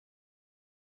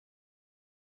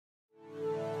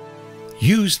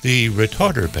Use the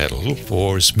retarder pedal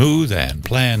for smooth and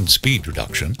planned speed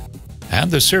reduction,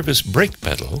 and the service brake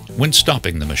pedal when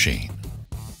stopping the machine.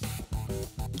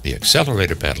 The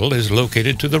accelerator pedal is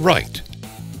located to the right.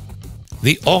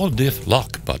 The all-diff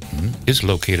lock button is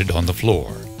located on the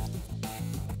floor.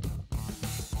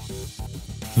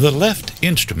 The left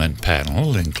instrument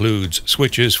panel includes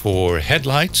switches for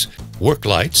headlights, work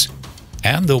lights,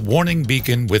 and the warning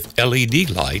beacon with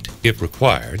LED light if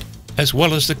required, as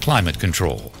well as the climate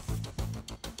control.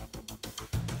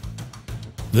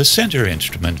 The center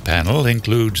instrument panel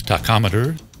includes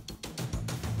tachometer,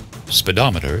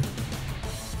 speedometer,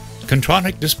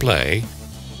 Contronic display,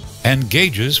 and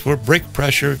gauges for brake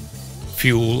pressure,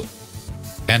 fuel,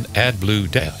 and AdBlue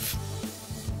def.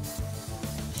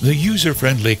 The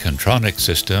user-friendly Contronic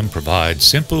system provides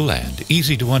simple and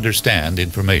easy-to-understand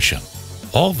information.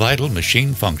 All vital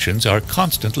machine functions are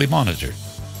constantly monitored,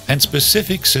 and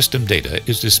specific system data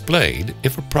is displayed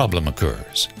if a problem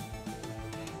occurs.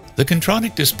 The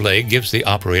Contronic display gives the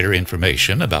operator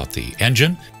information about the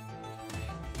engine,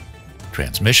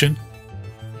 transmission,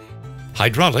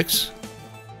 hydraulics,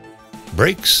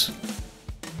 brakes,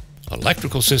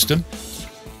 electrical system,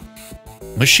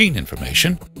 machine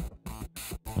information,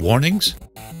 warnings,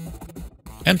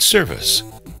 and service.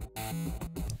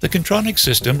 The Contronic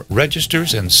system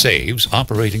registers and saves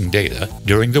operating data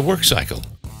during the work cycle,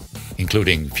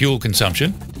 including fuel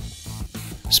consumption,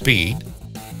 speed,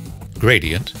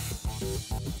 gradient,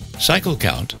 cycle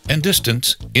count, and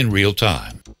distance in real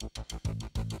time.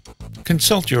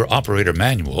 Consult your operator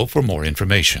manual for more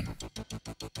information.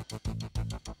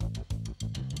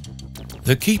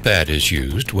 The keypad is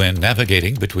used when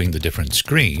navigating between the different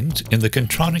screens in the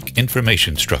Contronic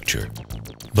information structure.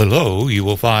 Below, you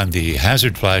will find the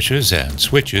hazard flashes and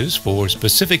switches for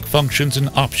specific functions and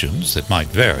options that might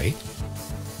vary,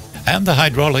 and the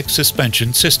hydraulic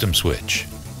suspension system switch.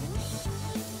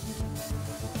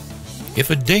 If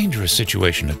a dangerous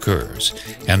situation occurs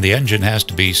and the engine has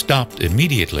to be stopped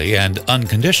immediately and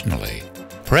unconditionally,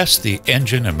 press the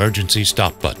engine emergency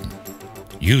stop button.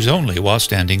 Use only while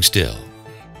standing still.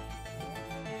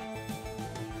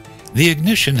 The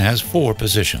ignition has 4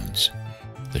 positions: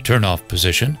 the turn-off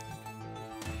position,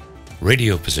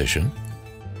 radio position,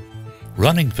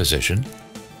 running position,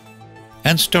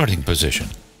 and starting position.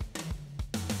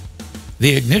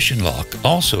 The ignition lock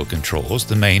also controls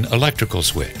the main electrical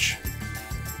switch.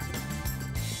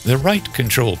 The right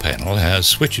control panel has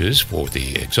switches for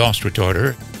the exhaust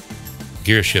retarder,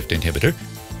 gear shift inhibitor,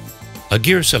 a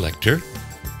gear selector,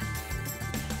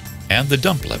 and the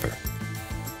dump lever,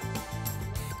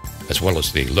 as well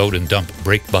as the load and dump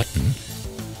brake button,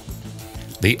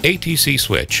 the ATC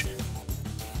switch,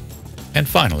 and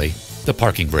finally, the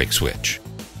parking brake switch.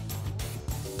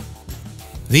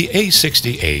 The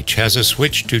A60H has a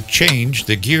switch to change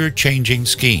the gear changing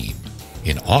scheme.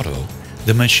 In auto,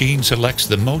 the machine selects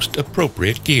the most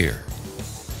appropriate gear,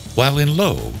 while in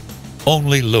low,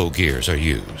 only low gears are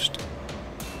used.